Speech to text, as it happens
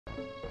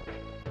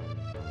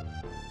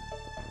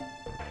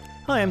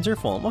Hi, I'm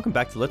Zerfall, and welcome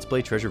back to Let's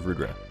Play Treasure of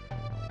Rudra.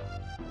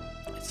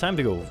 It's time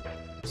to go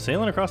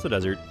sailing across the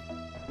desert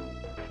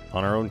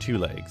on our own two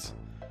legs.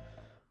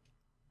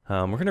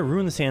 We're gonna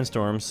ruin the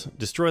Sandstorms,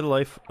 destroy the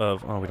life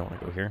of... oh, we don't want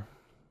to go here.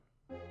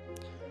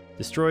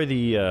 Destroy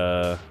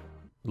the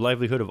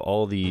livelihood of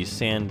all the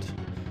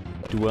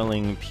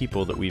sand-dwelling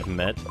people that we've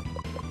met.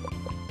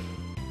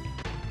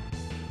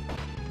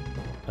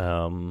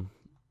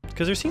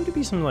 Because there seem to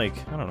be some,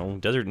 like, I don't know,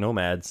 desert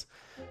nomads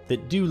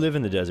that do live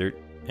in the desert,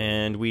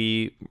 and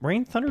we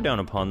rain thunder down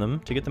upon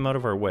them to get them out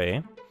of our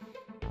way.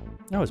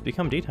 Oh, it's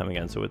become daytime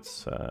again, so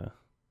it's,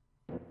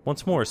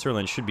 once more,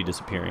 Serlin should be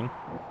disappearing.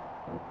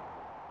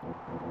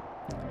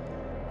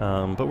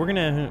 But we're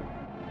gonna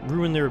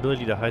ruin their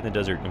ability to hide in the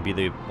desert and be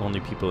the only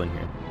people in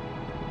here.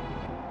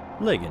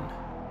 Legan,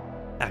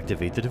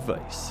 activate the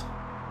device.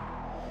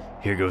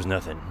 Here goes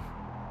nothing.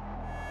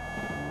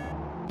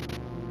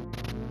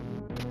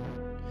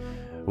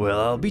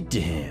 Well, I'll be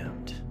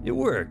damned. It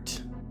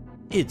worked.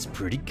 It's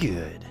pretty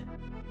good.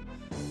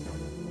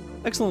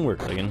 Excellent work,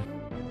 Legan.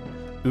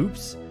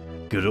 Oops.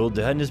 Good old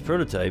Dad and his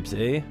prototypes,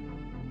 eh?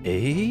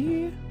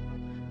 Eh?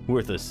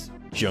 Worthless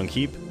junk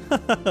heap.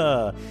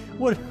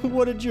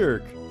 What a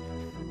jerk.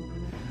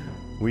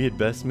 We had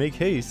best make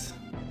haste.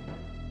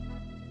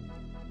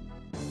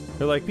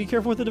 They're like, be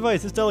careful with the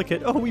device, it's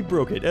delicate. Oh, we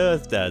broke it.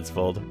 It's Dad's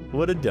fault.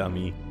 What a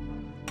dummy.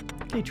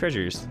 Okay,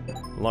 treasures.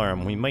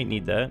 Alarm, we might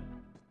need that.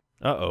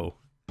 Uh-oh.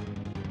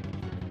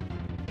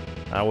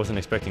 I wasn't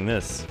expecting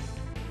this.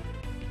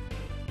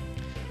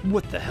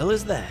 What the hell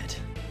is that?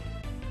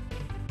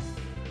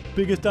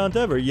 Biggest daunt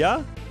ever,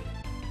 yeah?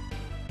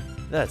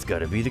 That's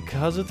gotta be the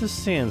cause of the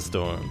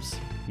sandstorms.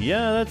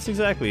 Yeah, that's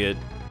exactly it.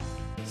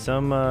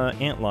 Some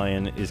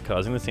antlion is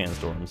causing the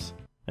sandstorms.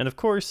 And of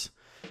course,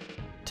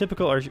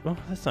 typical oh,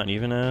 that's not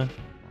even a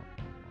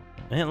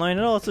antlion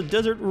at all, it's a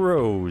desert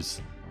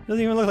rose.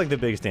 Doesn't even look like the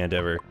biggest ant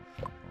ever.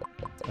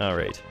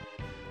 Alright.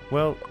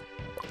 Well,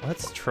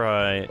 let's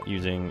try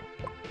using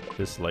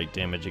this light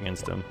damage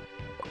against him.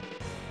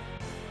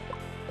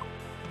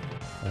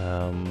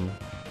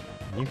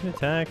 You can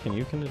attack, and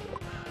you can... I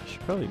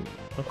should probably...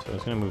 oops, I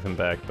was going to move him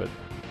back, but...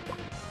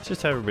 let's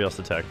just have everybody else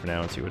attack for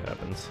now and see what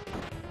happens.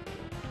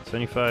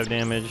 75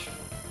 damage.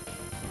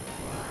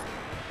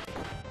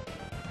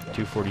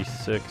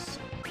 246.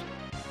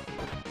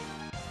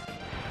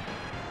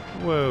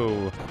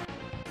 Whoa.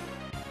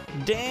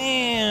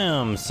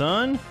 Damn,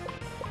 son!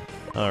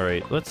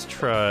 Alright, let's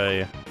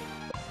try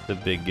the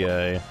big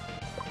guy.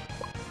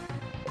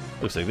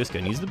 Looks like this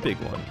guy needs the big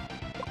one.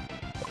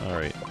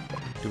 Alright.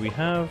 Do we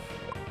have...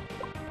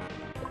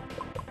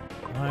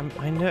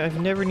 I've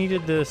never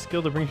needed the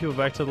skill to bring people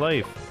back to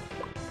life,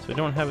 so I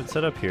don't have it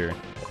set up here.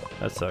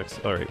 That sucks.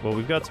 Alright, well,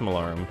 we've got some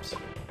alarms.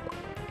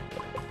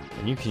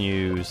 And you can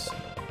use...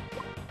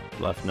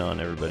 left none,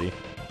 everybody.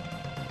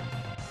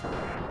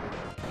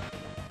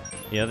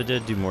 Yeah, the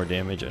dead do more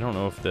damage. I don't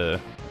know if the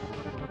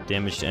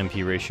damage to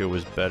MP ratio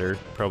was better.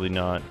 Probably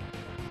not.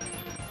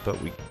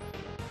 But we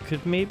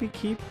could maybe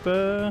keep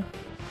kill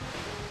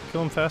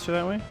him faster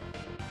that way.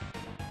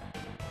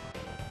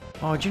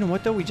 Oh, do you know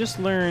what though? We just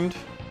learned.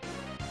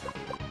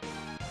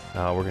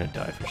 Oh, we're gonna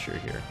die for sure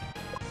here.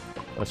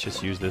 Let's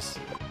just use this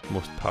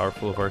most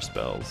powerful of our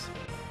spells.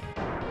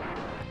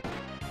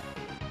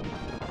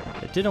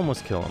 It did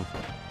almost kill him.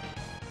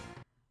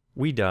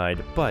 We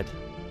died, but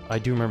I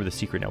do remember the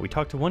secret now. We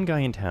talked to one guy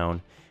in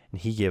town, and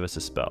he gave us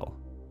a spell.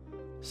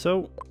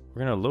 So, we're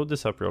gonna load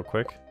this up real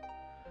quick.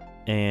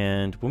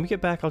 And when we get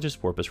back, I'll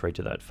just warp us right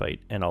to that fight,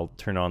 and I'll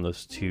turn on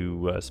those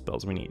two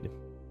spells we need.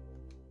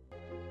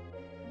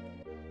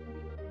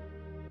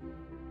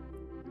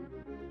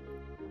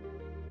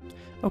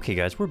 Okay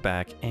guys, we're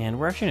back, and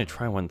we're actually going to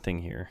try one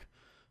thing here.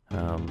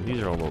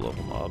 These are all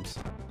low-level mobs.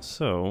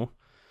 So,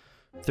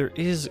 there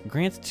is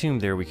Grant's Tomb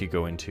there we could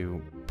go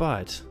into,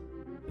 but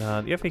the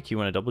FAQ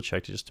want to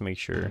double-check just to make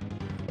sure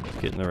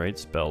we're getting the right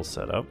spells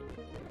set up.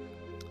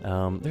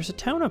 There's a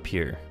town up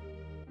here.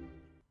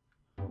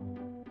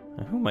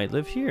 Who might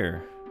live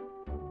here?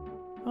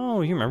 Oh,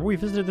 you remember we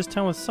visited this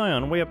town with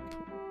Scion way up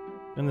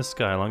in the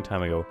sky a long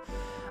time ago.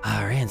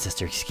 Our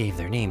ancestors gave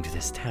their name to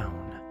this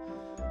town.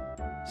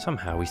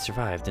 Somehow we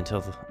survived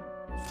until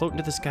float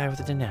into the sky with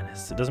the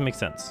Dananas. It doesn't make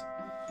sense.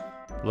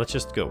 Let's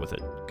just go with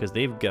it, because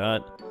they've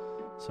got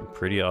some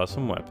pretty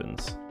awesome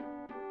weapons.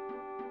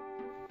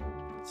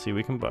 Let's see what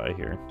we can buy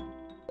here.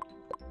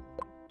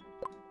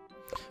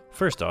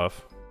 First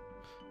off,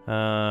 do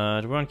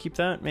we want to keep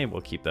that? Maybe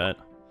we'll keep that.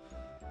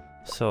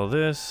 Sell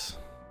this.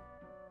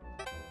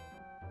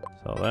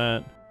 Sell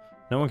that.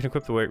 No one can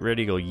equip the Red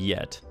Eagle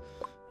yet.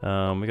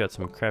 We got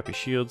some crappy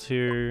shields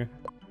here.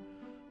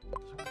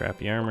 Some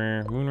crappy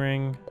armor.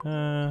 Moonring.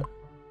 Get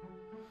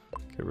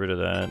rid of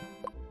that.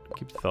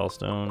 Keep the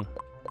Fellstone.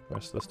 The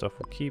rest of the stuff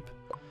we'll keep.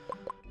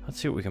 Let's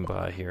see what we can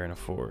buy here and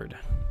afford.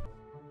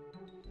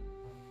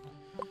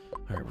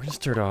 Alright, we're gonna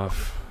start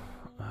off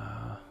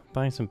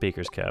buying some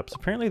baker's caps.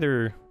 Apparently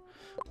they're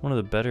one of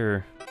the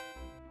better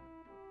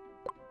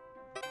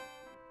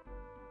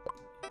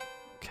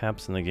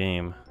caps in the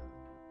game.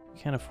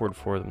 Can't afford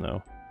 4 of them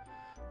though.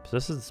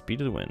 Possesses the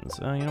speed of the winds.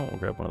 You know what? We'll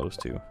grab one of those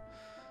too.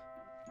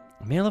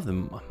 Mail of the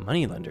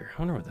money lender.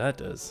 I wonder what that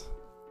does.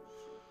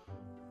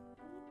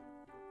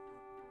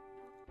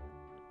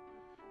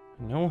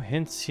 No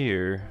hints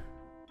here.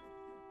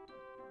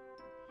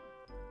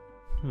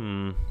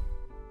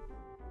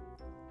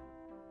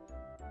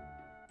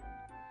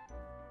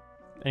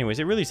 Anyways,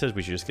 it really says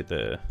we should just get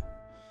the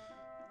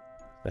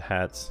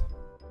hats.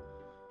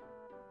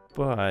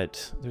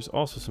 But there's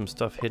also some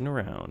stuff hidden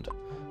around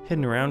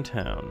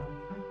town.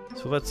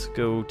 So let's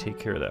go take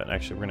care of that.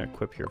 Actually, we're gonna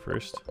equip here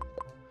first.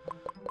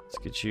 Let's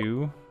get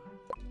you.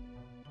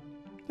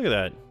 Look at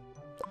that.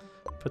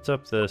 Puts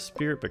up the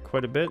spirit by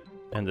quite a bit,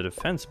 and the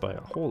defense by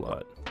a whole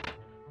lot.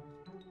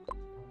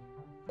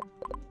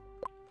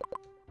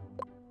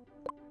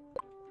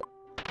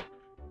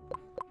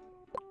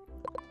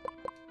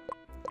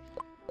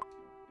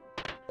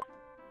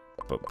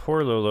 But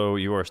poor Lolo,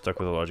 you are stuck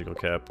with a logical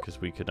cap, because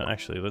we could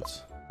actually,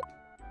 let's...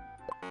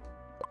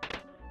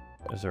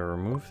 Is there a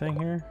remove thing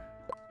here?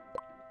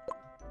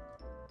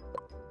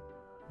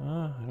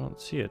 I don't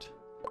see it.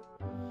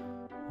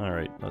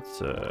 Alright, let's,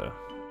 who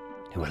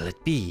will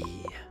it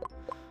be?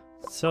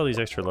 Sell these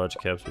extra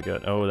logic caps we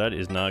got. Oh, that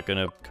is not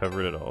gonna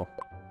cover it at all.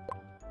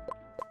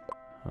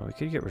 Oh, we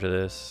could get rid of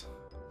this.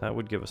 That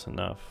would give us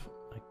enough.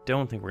 I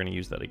don't think we're gonna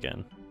use that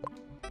again.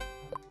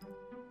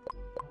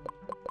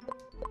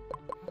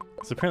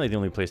 It's apparently the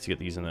only place to get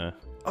these in the...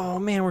 Oh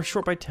man, we're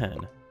short by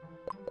 10.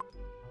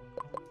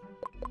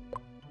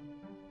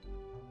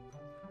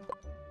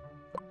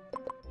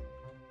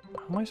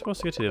 How am I supposed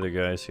to get to the other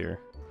guys here?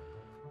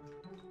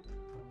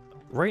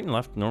 Right and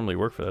left normally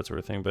work for that sort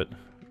of thing, but...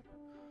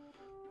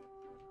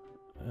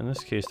 In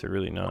this case, they're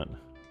really not.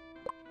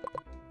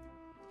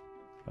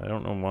 I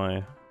don't know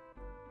why.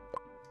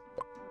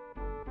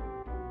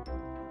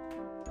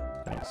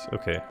 Thanks.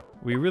 Okay.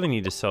 We really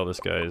need to sell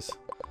this guy's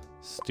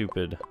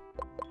stupid...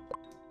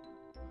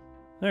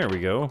 There we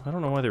go. I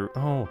don't know why they're...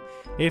 Oh,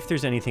 if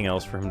there's anything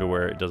else for him to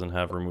wear, it doesn't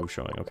have remove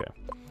showing. Okay.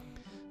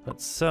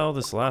 Let's sell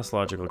this last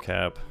logical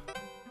cap.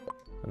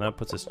 And that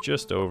puts us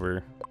just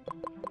over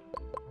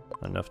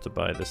enough to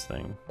buy this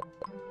thing.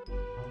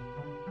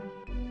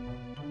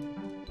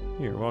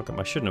 You're welcome.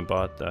 I shouldn't have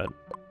bought that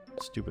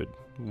stupid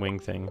wing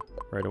thing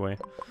right away.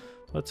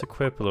 Let's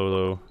equip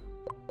Lolo.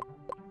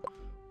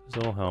 His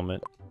little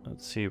helmet.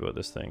 Let's see about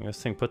this thing.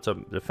 This thing puts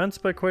up defense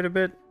by quite a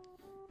bit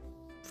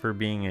for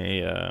being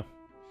a...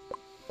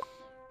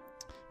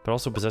 But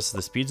also possesses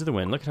the speeds of the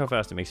wind. Look at how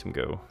fast it makes him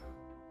go.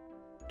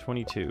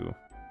 22. Do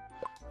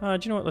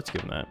you know what? Let's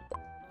give him that.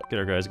 Get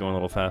our guys going a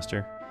little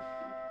faster.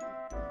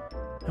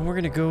 And we're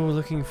gonna go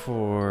looking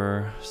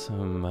for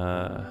some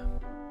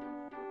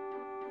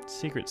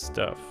secret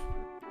stuff.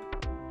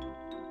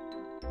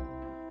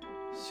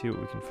 See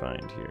what we can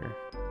find here.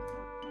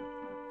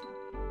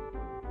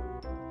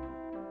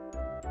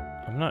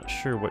 I'm not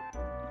sure what...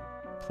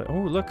 Oh,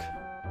 look!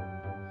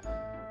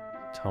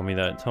 Tell me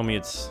that. Tell me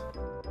it's...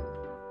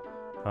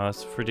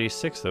 it's for day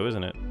 6 though,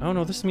 isn't it? Oh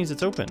no, this means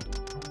it's open.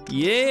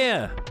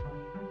 Yeah!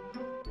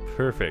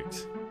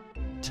 Perfect.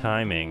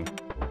 Timing.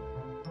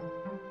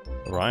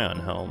 Ryan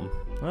helm.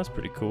 Well, that's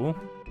pretty cool.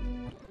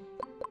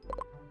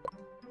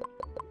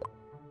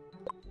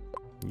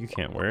 You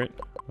can't wear it.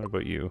 What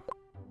about you?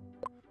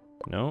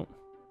 No.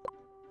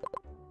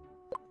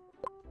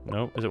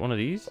 Nope. Is it one of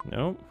these?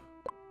 Nope.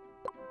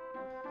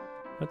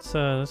 Let's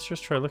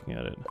just try looking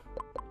at it.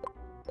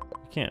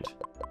 You can't.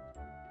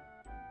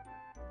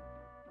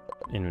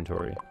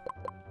 Inventory.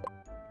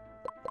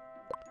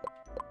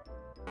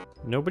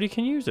 Nobody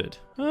can use it.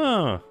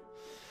 Oh.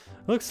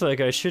 Looks like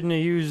I shouldn't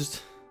have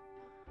used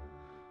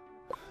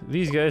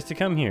these guys to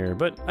come here,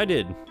 but I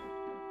did.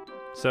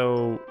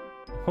 So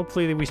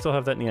hopefully we still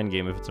have that in the end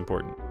game if it's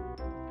important.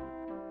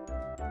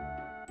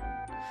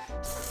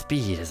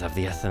 Speed is of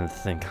the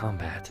essence in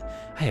combat.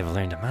 I have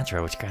learned a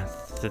mantra which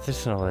grants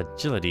additional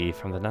agility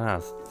from the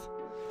Nas.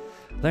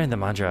 Learn the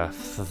mantra.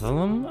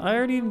 I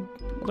already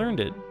learned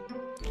it.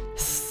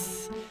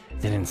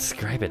 Then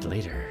inscribe it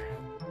later.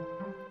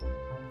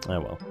 Oh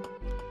well.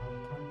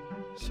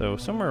 So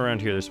somewhere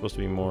around here there's supposed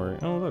to be more.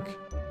 Oh look.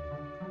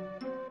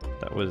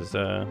 That was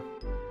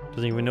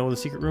doesn't even know the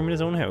secret room in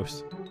his own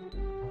house.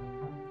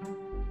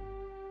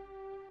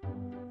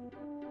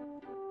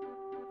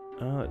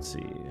 Let's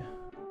see.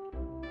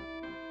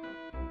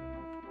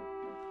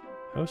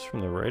 House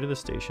from the right of the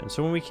station.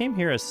 So when we came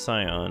here as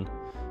Scion,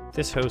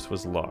 this house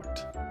was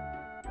locked.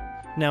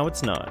 Now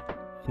it's not.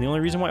 And the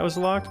only reason why it was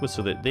locked was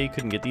so that they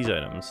couldn't get these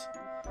items.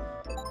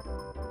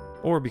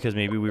 Or because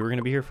maybe we were going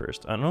to be here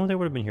first. I don't know if they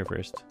would have been here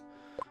first.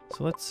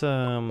 So let's,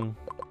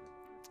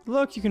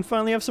 look, you can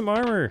finally have some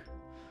armor!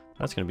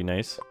 That's going to be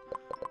nice.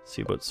 Let's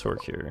see about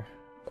Sork here.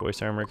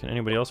 Voice armor. Can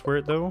anybody else wear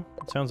it, though?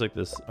 It sounds like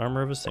this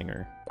armor of a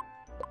singer.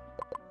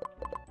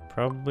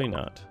 Probably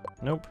not.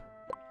 Nope.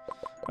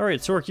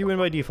 Alright, Sork, you win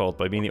by default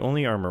by being the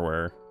only armor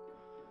wearer.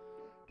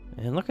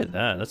 And look at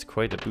that. That's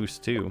quite a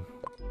boost, too.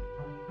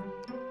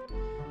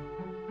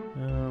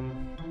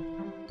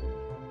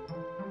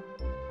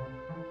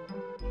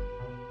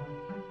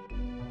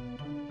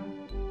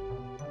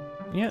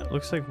 yeah,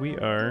 looks like we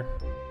are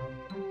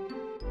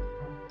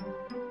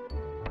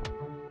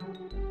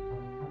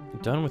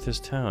done with this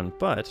town,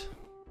 but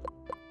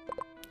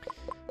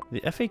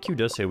the FAQ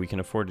does say we can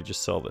afford to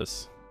just sell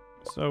this.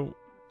 So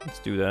let's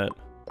do that.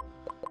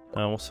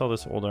 We'll sell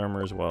this old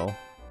armor as well.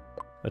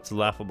 It's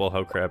laughable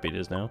how crappy it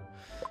is now.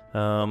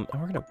 And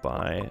we're gonna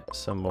buy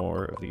some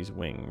more of these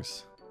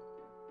wings.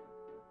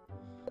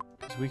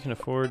 So we can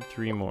afford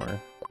 3 more.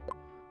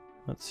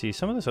 Let's see,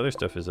 some of this other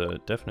stuff is a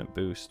definite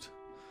boost.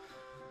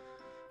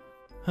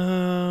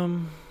 Oh,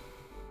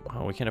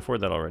 we can't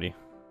afford that already.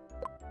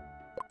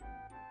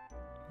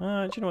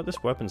 Do you know what?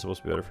 This weapon's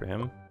supposed to be better for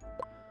him.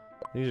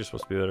 These are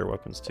supposed to be better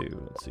weapons too.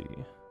 Let's see.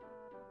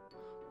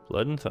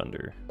 Blood and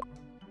Thunder.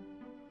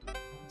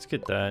 Let's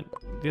get that.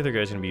 The other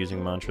guy's gonna be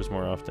using mantras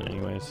more often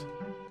anyways.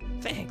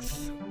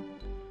 Thanks!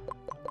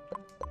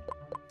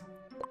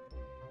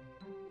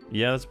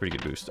 Yeah, that's a pretty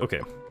good boost.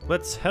 Okay,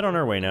 let's head on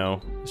our way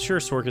now. Sure,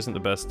 Sork isn't the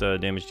best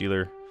damage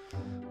dealer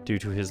due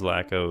to his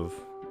lack of...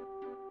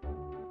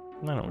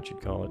 I don't know what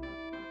you'd call it.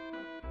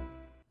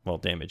 Well,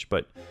 damage,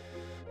 but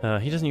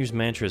he doesn't use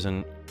mantras,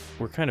 and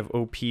we're kind of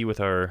OP with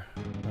our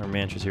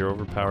mantras here,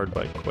 overpowered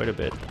by quite a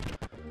bit.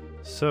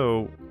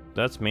 So,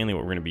 that's mainly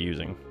what we're going to be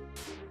using.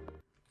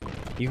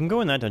 You can go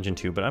in that dungeon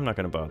too, but I'm not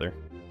going to bother.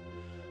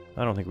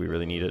 I don't think we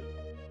really need it.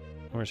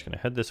 We're just going to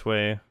head this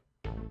way.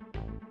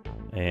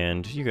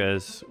 And you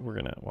guys, we're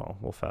going to, well,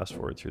 we'll fast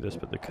forward through this,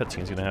 but the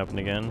cutscene's going to happen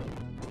again.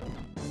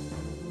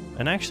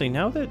 And actually,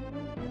 now that...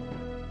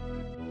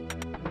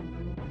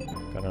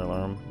 Got our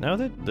alarm. Now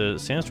that the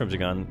Sandstorms are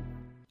gone,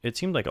 it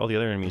seemed like all the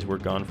other enemies were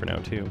gone for now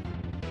too.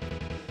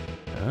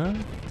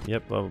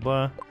 Yep, blah blah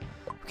blah.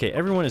 Okay,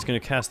 everyone is going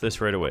to cast this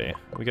right away.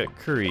 We got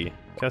Curry.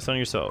 Cast on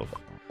yourself.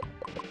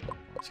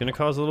 It's going to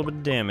cause a little bit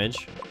of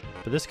damage,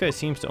 but this guy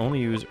seems to only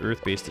use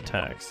earth-based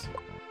attacks.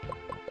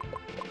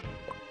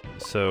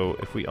 So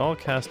if we all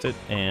cast it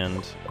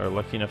and are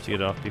lucky enough to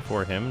get it off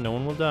before him, no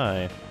one will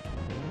die.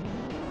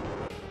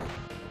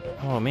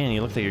 Oh man,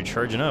 you look like you're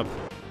charging up.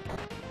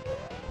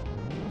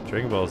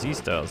 Dragon Ball Z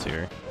styles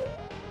here.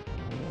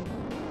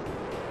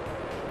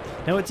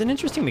 Now it's an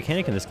interesting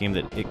mechanic in this game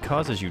that it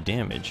causes you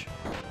damage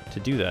to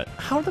do that.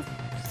 How the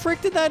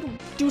frick did that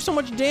do so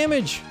much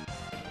damage?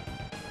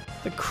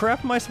 The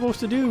crap am I supposed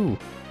to do?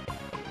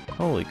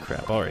 Holy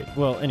crap, alright.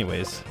 Well,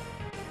 anyways.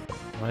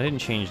 I didn't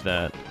change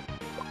that.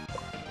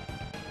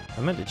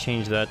 I meant to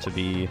change that to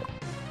be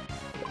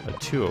a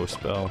 2-0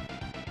 spell.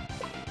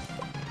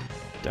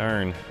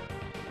 Darn.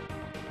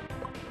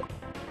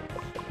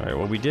 Alright,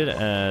 well we did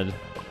add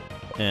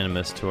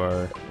Animus to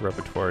our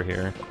repertoire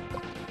here.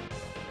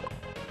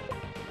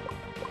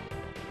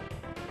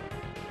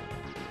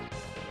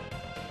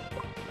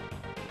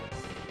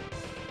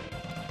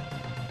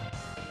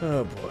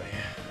 Oh boy.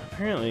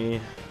 Apparently...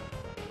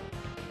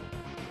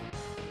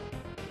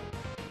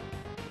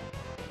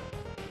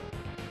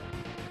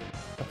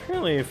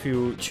 Apparently if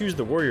you choose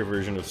the warrior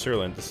version of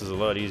Surlent, this is a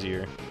lot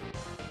easier.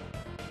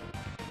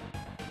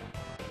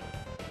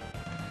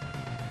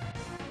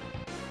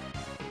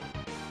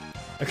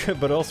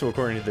 But also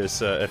according to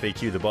this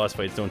FAQ, the boss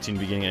fights don't seem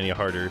to be getting any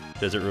harder.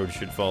 Desert Road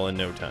should fall in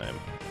no time.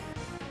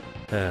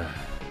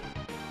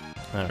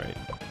 Alright.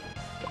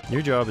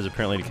 Your job is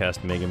apparently to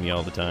cast Mega Me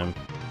all the time.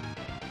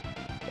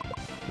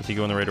 Does he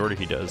go in the right order?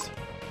 He does.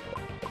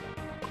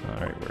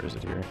 Alright, where is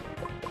it here?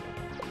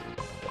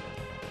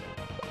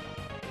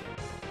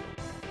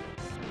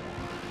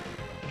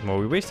 Well,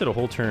 we wasted a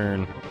whole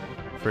turn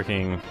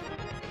freaking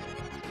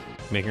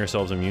making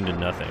ourselves immune to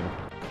nothing.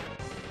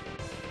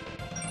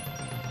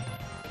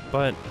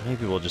 But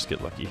maybe we'll just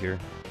get lucky here.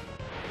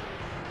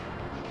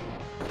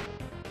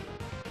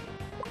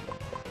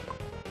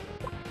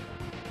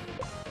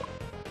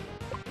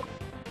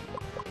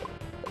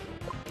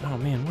 Oh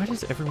man, why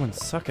does everyone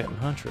suck at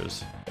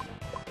mantras?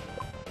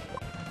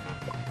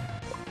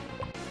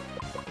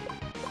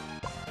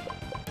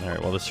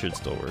 Alright, well this should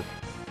still work.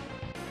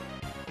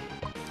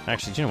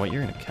 Actually, do you know what?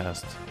 You're gonna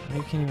cast...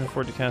 You can't even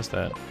afford to cast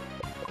that.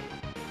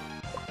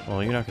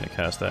 Well, you're not gonna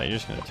cast that. You're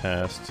just gonna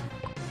cast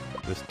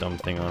this dumb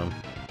thing on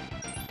him.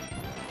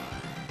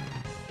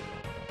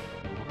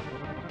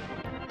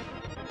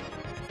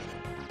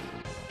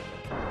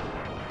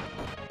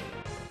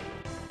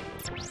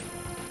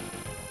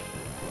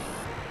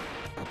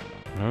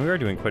 We are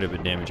doing quite a bit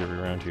of damage every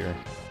round here.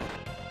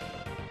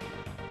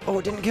 Oh,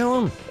 it didn't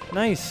kill him!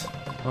 Nice!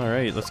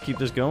 Alright, let's keep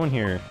this going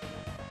here.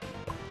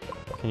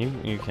 Can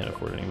you can't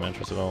afford any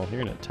mantras at all. You're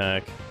gonna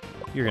attack,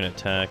 you're gonna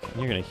attack, and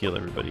you're gonna heal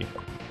everybody.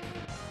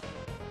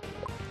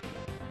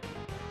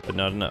 But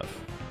not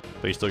enough.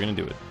 But you're still gonna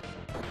do it.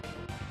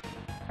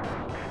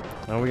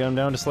 Oh, we got him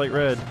down to slight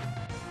red.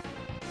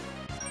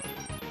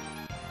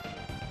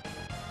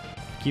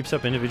 Keeps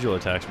up individual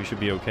attacks, we should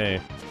be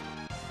okay.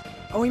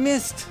 Oh, he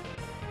missed!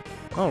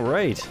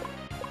 Alright.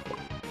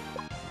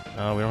 We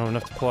don't have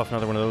enough to pull off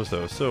another one of those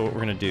though, so what we're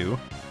gonna do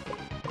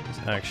is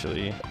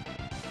actually,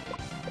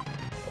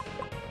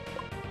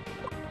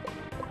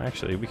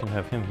 we can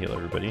have him heal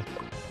everybody.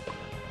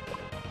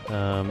 You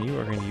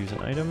are going to use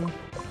an item.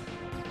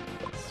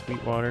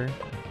 Sweet water.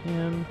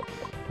 Him.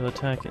 He'll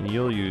attack and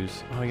you'll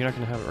use... Oh, you're not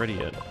going to have it ready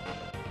yet.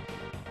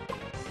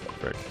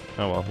 Frick.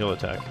 Oh well, he'll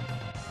attack.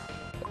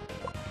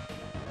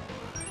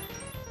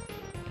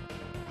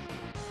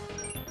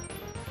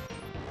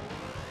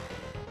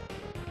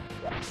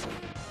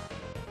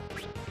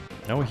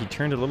 Oh, he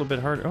turned a little bit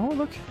harder. Oh,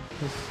 look!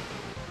 This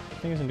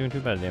thing isn't doing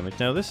too bad damage.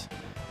 Now this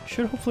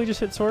should hopefully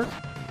just hit Sork.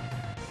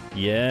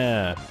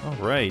 Yeah!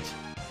 Alright.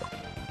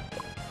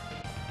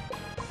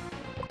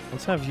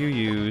 Let's have you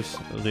use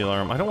the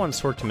alarm. I don't want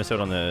Sork to miss out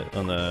on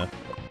the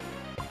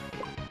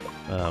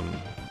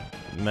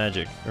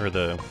magic, or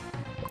the,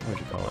 what would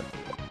you call it?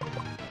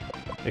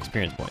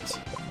 Experience points.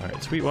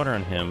 Alright, Sweetwater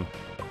on him.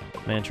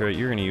 Mantra,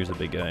 you're gonna use the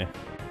big guy.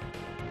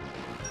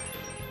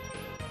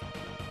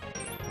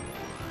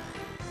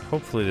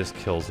 Hopefully this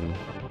kills him.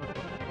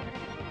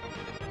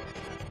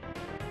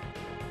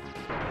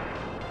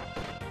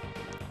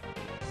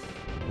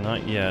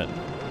 Not yet.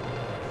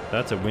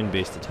 That's a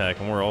wind-based attack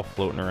and we're all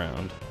floating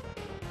around.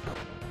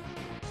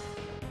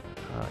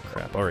 Ah,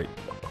 crap. Alright.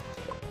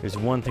 There's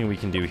one thing we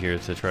can do here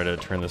to try to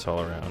turn this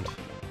all around.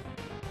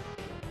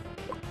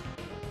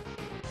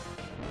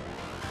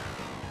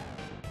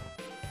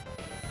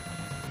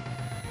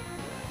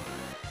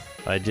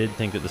 I did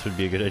think that this would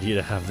be a good idea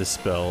to have this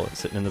spell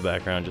sitting in the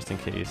background just in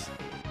case.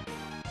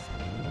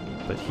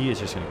 But he is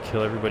just going to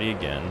kill everybody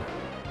again.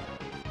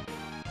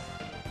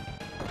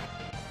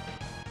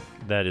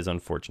 That is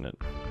unfortunate.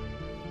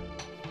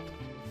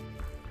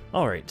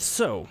 Alright,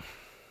 so...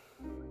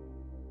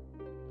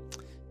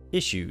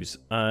 issues.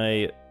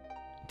 I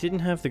didn't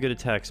have the good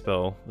attack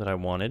spell that I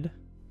wanted.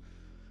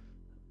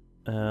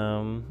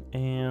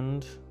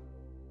 And...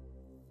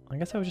 I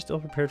guess I was just ill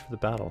prepared for the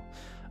battle.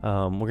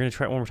 We're going to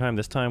try it one more time.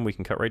 This time we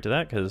can cut right to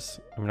that because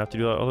I'm going to have to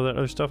do all that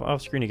other stuff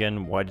off screen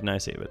again. Why didn't I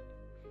save it?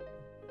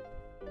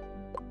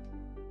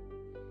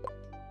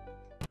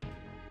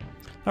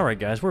 Alright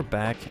guys, we're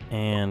back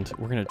and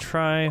we're going to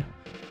try...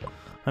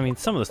 I mean,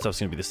 some of the stuff's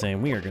going to be the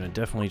same. We are going to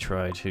definitely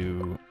try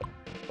to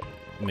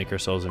make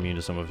ourselves immune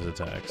to some of his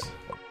attacks.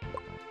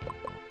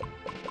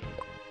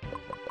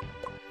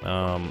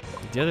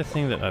 The other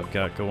thing that I've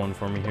got going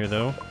for me here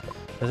though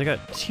is I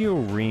got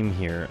Hihō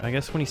here. I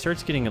guess when he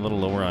starts getting a little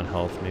lower on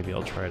health, maybe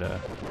I'll try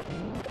to...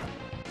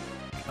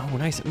 Oh,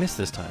 nice, it missed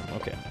this time.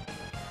 Okay.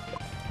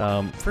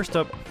 First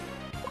up,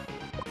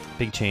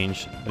 big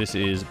change. This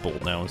is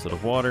Bolt now instead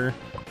of Water.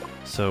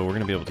 So we're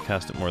going to be able to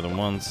cast it more than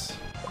once,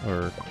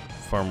 or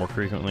far more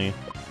frequently.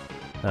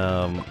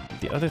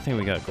 The other thing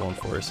we got going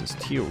for us is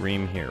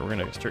Hihō here. We're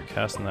going to start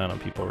casting that on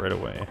people right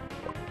away.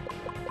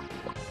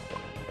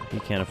 He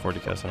can't afford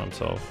to cast it on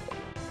himself.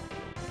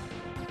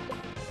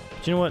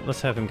 But you know what?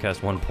 Let's have him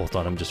cast one bolt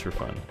on him just for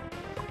fun.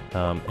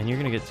 And you're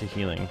going to get to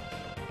healing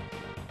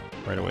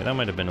right away. That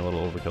might have been a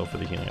little overkill for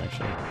the healing,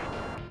 actually.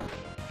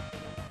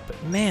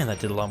 But man, that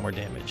did a lot more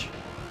damage.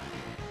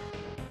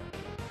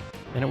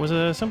 And it was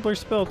a simpler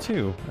spell,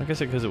 too. I guess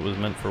because it was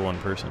meant for one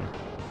person.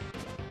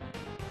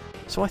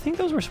 So I think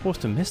those were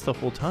supposed to miss the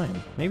whole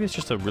time. Maybe it's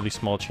just a really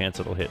small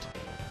chance it'll hit.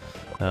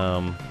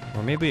 Or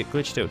maybe it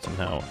glitched out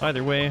somehow.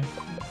 Either way,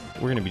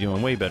 we're going to be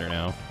doing way better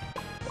now.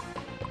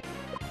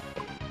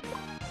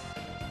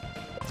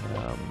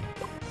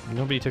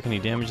 Nobody took any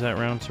damage that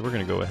round, so we're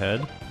going to go ahead.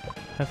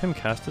 Have him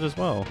cast it as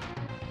well.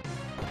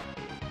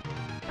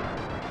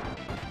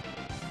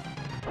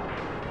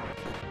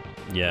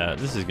 Yeah,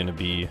 this is going to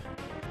be...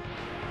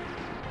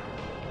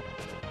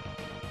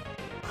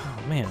 Oh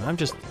man, I'm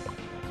just...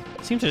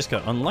 Seems I just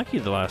got unlucky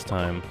the last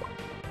time.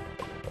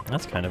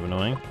 That's kind of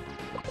annoying.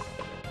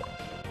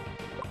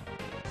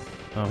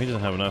 Oh, he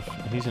doesn't have enough.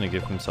 He's going to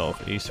give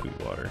himself a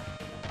Sweetwater.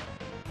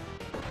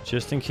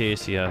 Just in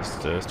case he has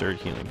to start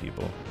healing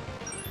people.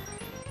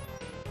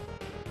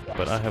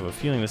 But I have a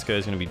feeling this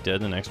guy's going to be dead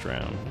in the next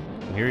round.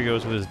 And here he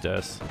goes with his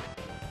deaths.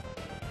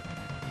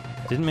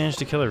 Didn't manage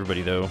to kill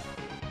everybody though.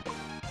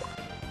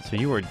 So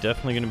you are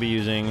definitely going to be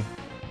using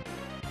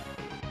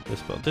this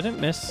spell. Did it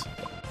miss?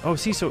 Oh,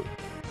 see, so...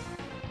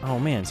 Oh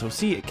man, so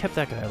see, it kept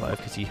that guy alive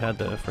because he had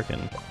the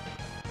frickin'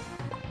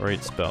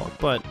 right spell.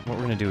 But what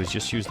we're going to do is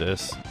just use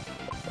this.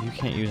 You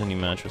can't use any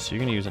mattress, so you're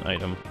going to use an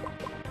item.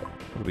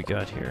 What do we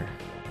got here?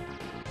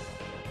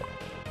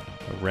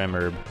 A Ram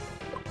Herb.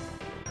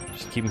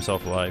 Just keep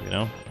himself alive, you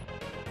know?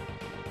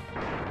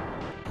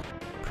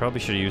 Probably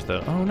should have used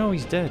that. Oh no,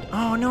 he's dead.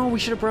 Oh no, we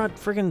should have brought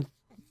friggin'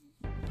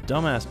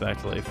 dumbass back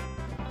to life.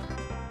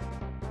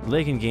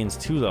 Lagan gains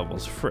 2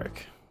 levels.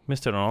 Frick.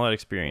 Missed out on all that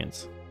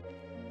experience.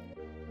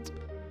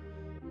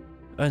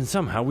 And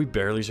somehow we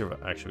barely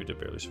survived. Actually, we did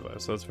barely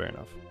survive, so that's fair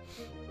enough.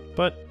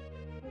 But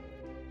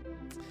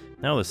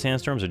now the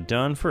Sandstorms are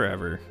done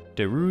forever.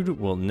 Darude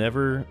will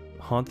never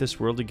haunt this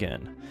world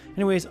again.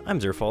 Anyways, I'm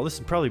Zerfall. This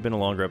has probably been a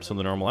longer episode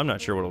than normal. I'm not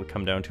sure what it'll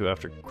come down to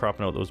after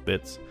cropping out those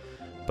bits.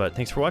 But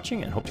thanks for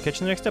watching, and hope to catch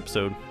you in the next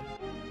episode.